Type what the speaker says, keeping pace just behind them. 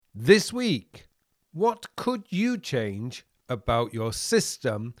This week, what could you change about your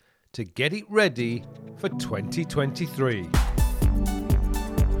system to get it ready for 2023?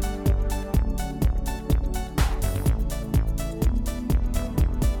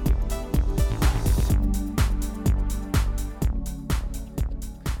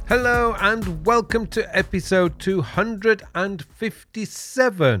 Hello and welcome to episode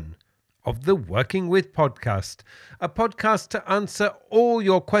 257 of the Working With podcast, a podcast to answer all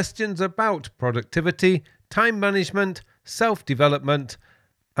your questions about productivity, time management, self-development,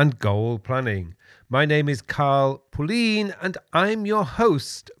 and goal planning. My name is Carl Pullein and I'm your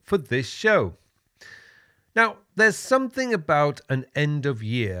host for this show. Now, there's something about an end of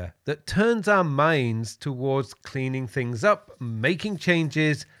year that turns our minds towards cleaning things up, making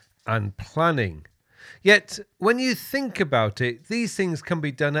changes, and planning. Yet, when you think about it, these things can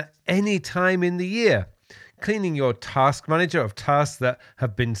be done at any time in the year. Cleaning your task manager of tasks that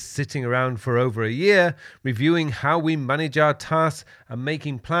have been sitting around for over a year, reviewing how we manage our tasks, and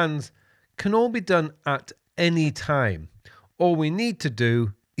making plans can all be done at any time. All we need to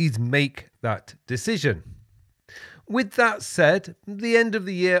do is make that decision. With that said, the end of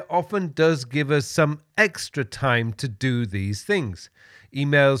the year often does give us some extra time to do these things.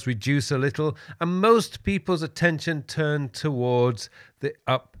 Emails reduce a little, and most people's attention turn towards the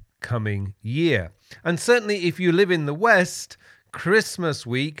upcoming year. And certainly if you live in the West, Christmas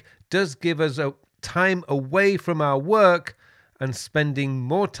week does give us a time away from our work and spending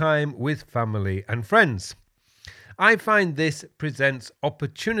more time with family and friends. I find this presents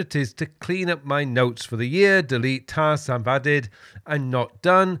opportunities to clean up my notes for the year, delete tasks I've added and not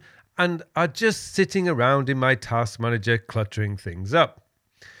done, and are just sitting around in my task manager cluttering things up.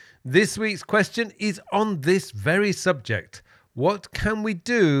 This week's question is on this very subject. What can we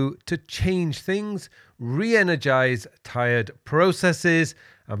do to change things, re-energize tired processes,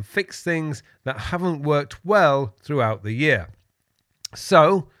 and fix things that haven't worked well throughout the year?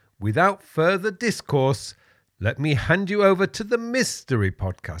 So, without further discourse, let me hand you over to the mystery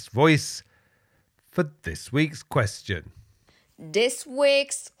podcast voice for this week's question. This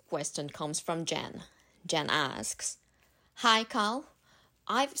week's question comes from Jen. Jen asks, "Hi Carl,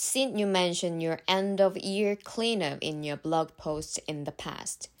 I've seen you mention your end-of-year cleanup in your blog posts in the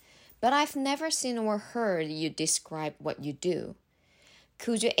past, but I've never seen or heard you describe what you do.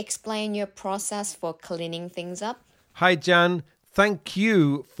 Could you explain your process for cleaning things up?" Hi Jan, thank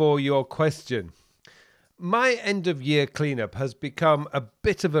you for your question. My end-of-year cleanup has become a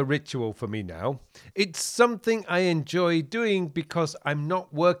bit of a ritual for me now. It's something I enjoy doing because I'm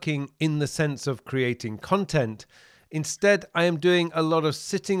not working in the sense of creating content. Instead, I am doing a lot of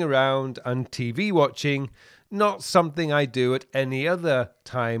sitting around and TV watching, not something I do at any other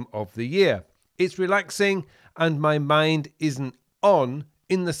time of the year. It's relaxing and my mind isn't on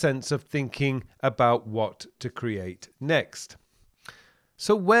in the sense of thinking about what to create next.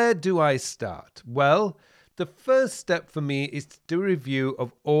 So where do I start? Well, the first step for me is to do a review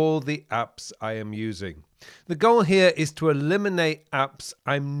of all the apps I am using. The goal here is to eliminate apps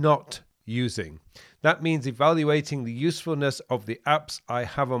I'm not using. That means evaluating the usefulness of the apps I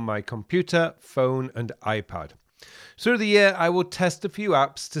have on my computer, phone, and iPad. Through the year, I will test a few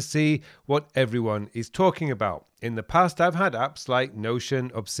apps to see what everyone is talking about. In the past, I've had apps like Notion,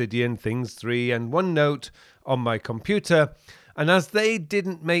 Obsidian, Things3, and OneNote on my computer, and as they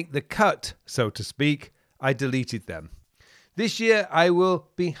didn't make the cut, so to speak, I deleted them. This year, I will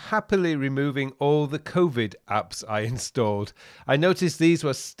be happily removing all the COVID apps I installed. I noticed these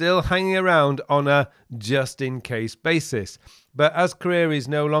were still hanging around on a just-in-case basis. But as Korea is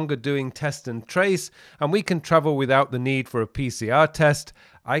no longer doing test and trace, and we can travel without the need for a PCR test,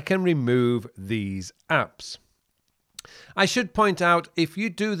 I can remove these apps. I should point out, if you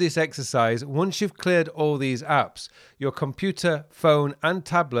do this exercise, once you've cleared all these apps, your computer, phone, and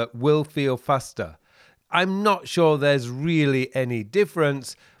tablet will feel faster. I'm not sure there's really any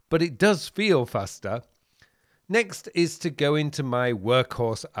difference, but it does feel faster. Next is to go into my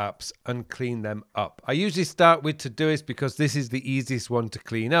workhorse apps and clean them up. I usually start with Todoist because this is the easiest one to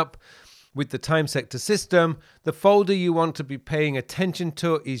clean up. With the time sector system, the folder you want to be paying attention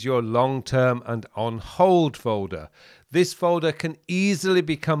to is your long-term and on hold folder. This folder can easily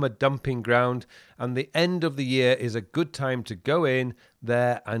become a dumping ground, and the end of the year is a good time to go in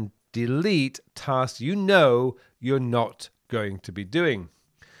there and delete tasks you know you're not going to be doing.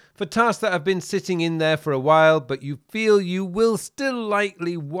 For tasks that have been sitting in there for a while, but you feel you will still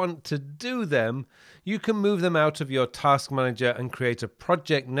likely want to do them, you can move them out of your task manager and create a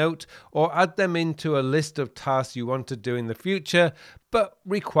project note or add them into a list of tasks you want to do in the future, but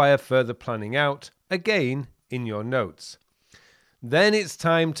require further planning out, again in your notes. Then it's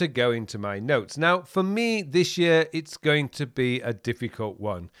time to go into my notes. Now, for me, this year, it's going to be a difficult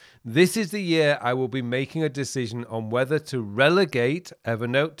one. This is the year I will be making a decision on whether to relegate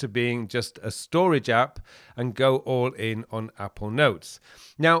Evernote to being just a storage app and go all in on Apple Notes.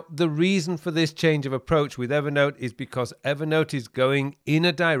 Now, the reason for this change of approach with Evernote is because Evernote is going in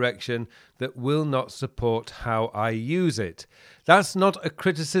a direction that will not support how I use it. That's not a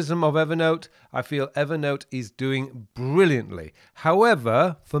criticism of Evernote. I feel Evernote is doing brilliantly.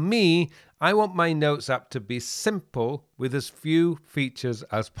 However, for me, I want my Notes app to be simple with as few features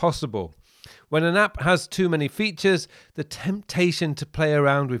as possible. When an app has too many features, the temptation to play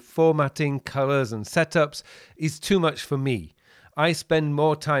around with formatting, colors, and setups is too much for me. I spend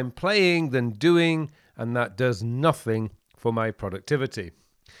more time playing than doing, and that does nothing for my productivity.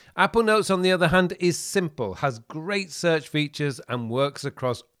 Apple Notes, on the other hand, is simple, has great search features, and works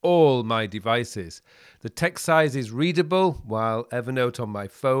across all my devices. The text size is readable, while Evernote on my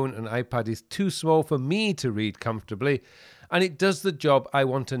phone and iPad is too small for me to read comfortably, and it does the job I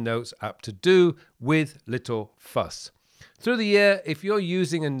want a Notes app to do with little fuss. Through the year, if you're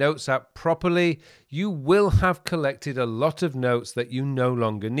using a Notes app properly, you will have collected a lot of notes that you no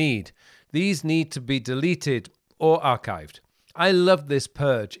longer need. These need to be deleted or archived. I love this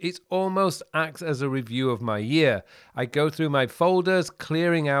purge. It almost acts as a review of my year. I go through my folders,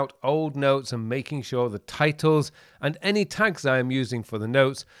 clearing out old notes and making sure the titles and any tags I am using for the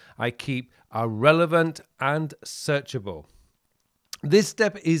notes I keep are relevant and searchable. This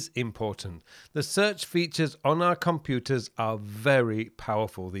step is important. The search features on our computers are very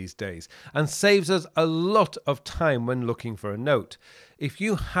powerful these days and saves us a lot of time when looking for a note. If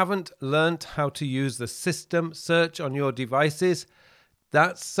you haven't learned how to use the system search on your devices,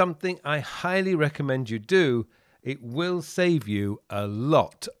 that's something I highly recommend you do. It will save you a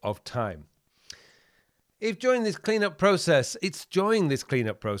lot of time. It's during this cleanup process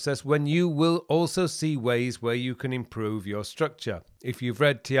when you will also see ways where you can improve your structure. If you've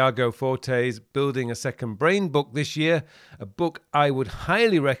read Tiago Forte's Building a Second Brain book this year, a book I would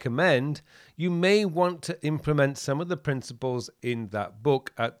highly recommend, you may want to implement some of the principles in that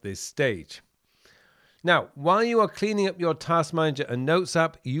book at this stage. Now, while you are cleaning up your Task Manager and Notes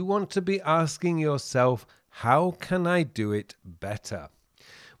app, you want to be asking yourself, how can I do it better?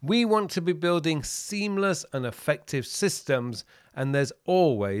 We want to be building seamless and effective systems, and there's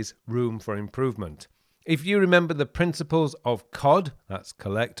always room for improvement. If you remember the principles of COD, that's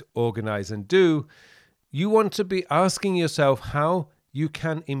collect, organize, and do, you want to be asking yourself how you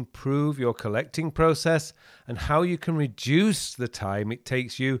can improve your collecting process and how you can reduce the time it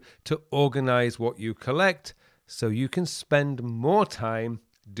takes you to organize what you collect so you can spend more time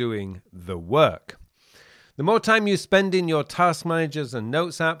doing the work. The more time you spend in your task managers and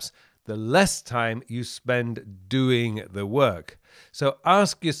notes apps, the less time you spend doing the work. So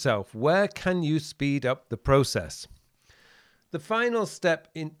ask yourself, where can you speed up the process? The final step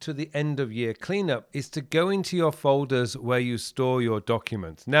into the end of year cleanup is to go into your folders where you store your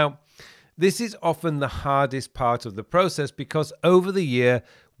documents. Now, this is often the hardest part of the process because over the year,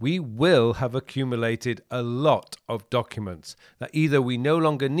 we will have accumulated a lot of documents that either we no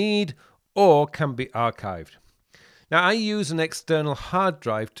longer need or can be archived. Now, I use an external hard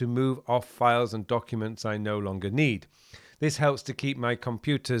drive to move off files and documents I no longer need. This helps to keep my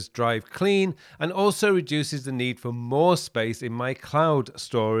computer's drive clean and also reduces the need for more space in my cloud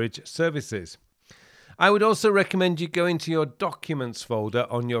storage services. I would also recommend you go into your Documents folder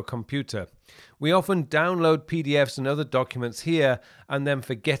on your computer. We often download PDFs and other documents here and then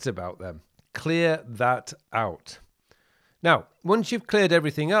forget about them. Clear that out. Now, once you've cleared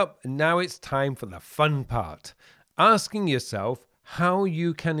everything up, now it's time for the fun part. Asking yourself how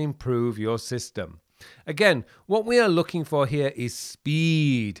you can improve your system. Again, what we are looking for here is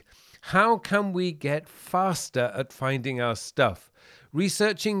speed. How can we get faster at finding our stuff?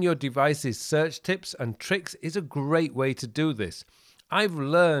 Researching your device's search tips and tricks is a great way to do this. I've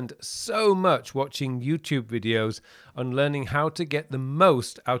learned so much watching YouTube videos on learning how to get the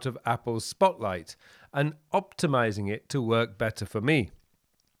most out of Apple's Spotlight and optimizing it to work better for me.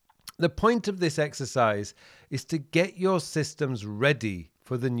 The point of this exercise is to get your systems ready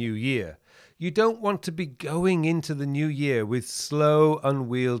for the new year. You don't want to be going into the new year with slow,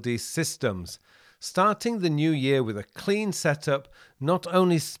 unwieldy systems. Starting the new year with a clean setup not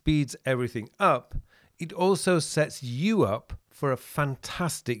only speeds everything up, it also sets you up for a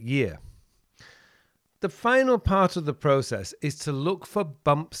fantastic year. The final part of the process is to look for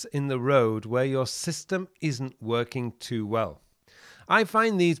bumps in the road where your system isn't working too well. I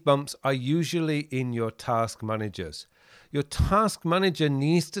find these bumps are usually in your task managers. Your task manager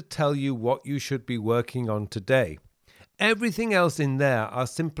needs to tell you what you should be working on today. Everything else in there are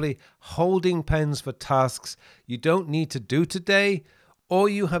simply holding pens for tasks you don't need to do today, or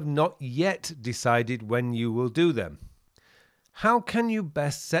you have not yet decided when you will do them. How can you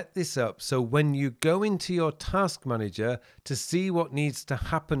best set this up so when you go into your task manager to see what needs to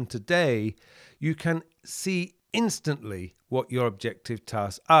happen today, you can see instantly what your objective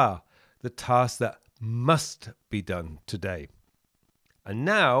tasks are, the tasks that must be done today? And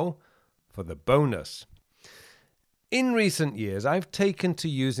now for the bonus. In recent years, I've taken to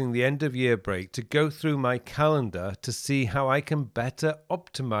using the end of year break to go through my calendar to see how I can better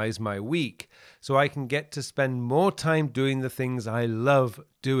optimize my week so I can get to spend more time doing the things I love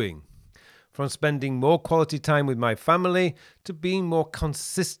doing. From spending more quality time with my family to being more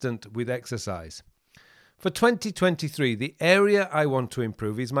consistent with exercise. For 2023, the area I want to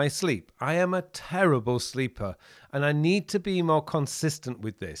improve is my sleep. I am a terrible sleeper and I need to be more consistent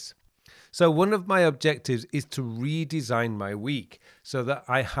with this. So one of my objectives is to redesign my week so that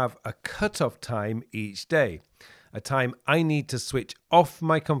I have a cutoff time each day, a time I need to switch off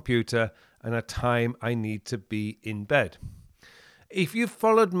my computer and a time I need to be in bed. If you've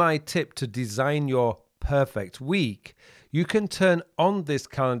followed my tip to design your perfect week, you can turn on this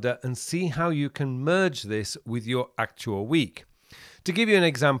calendar and see how you can merge this with your actual week. To give you an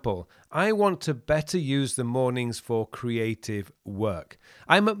example, I want to better use the mornings for creative work.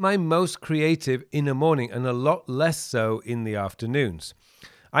 I'm at my most creative in the morning and a lot less so in the afternoons.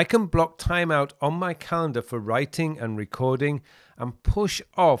 I can block time out on my calendar for writing and recording and push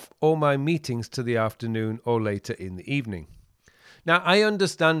off all my meetings to the afternoon or later in the evening. Now, I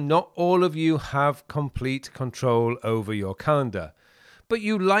understand not all of you have complete control over your calendar, but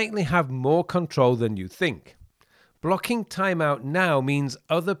you likely have more control than you think. Blocking time out now means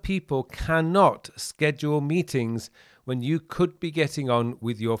other people cannot schedule meetings when you could be getting on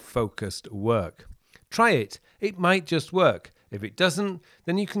with your focused work. Try it. It might just work. If it doesn't,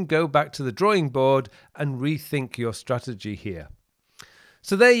 then you can go back to the drawing board and rethink your strategy here.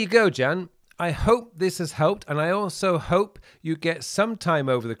 So there you go, Jan. I hope this has helped, and I also hope you get some time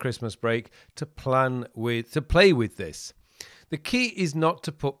over the Christmas break to play with this. The key is not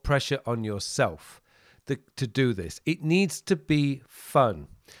to put pressure on yourself to do this. It needs to be fun.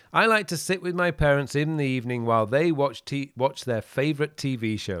 I like to sit with my parents in the evening while they watch their favorite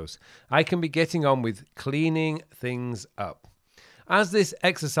TV shows. I can be getting on with cleaning things up. As this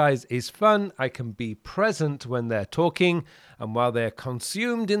exercise is fun, I can be present when they're talking, and while they're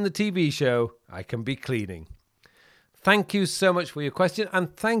consumed in the TV show, I can be cleaning. Thank you so much for your question,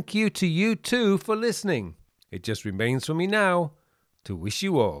 and thank you to you too for listening. It just remains for me now to wish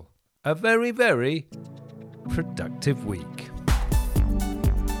you all a very, very productive week.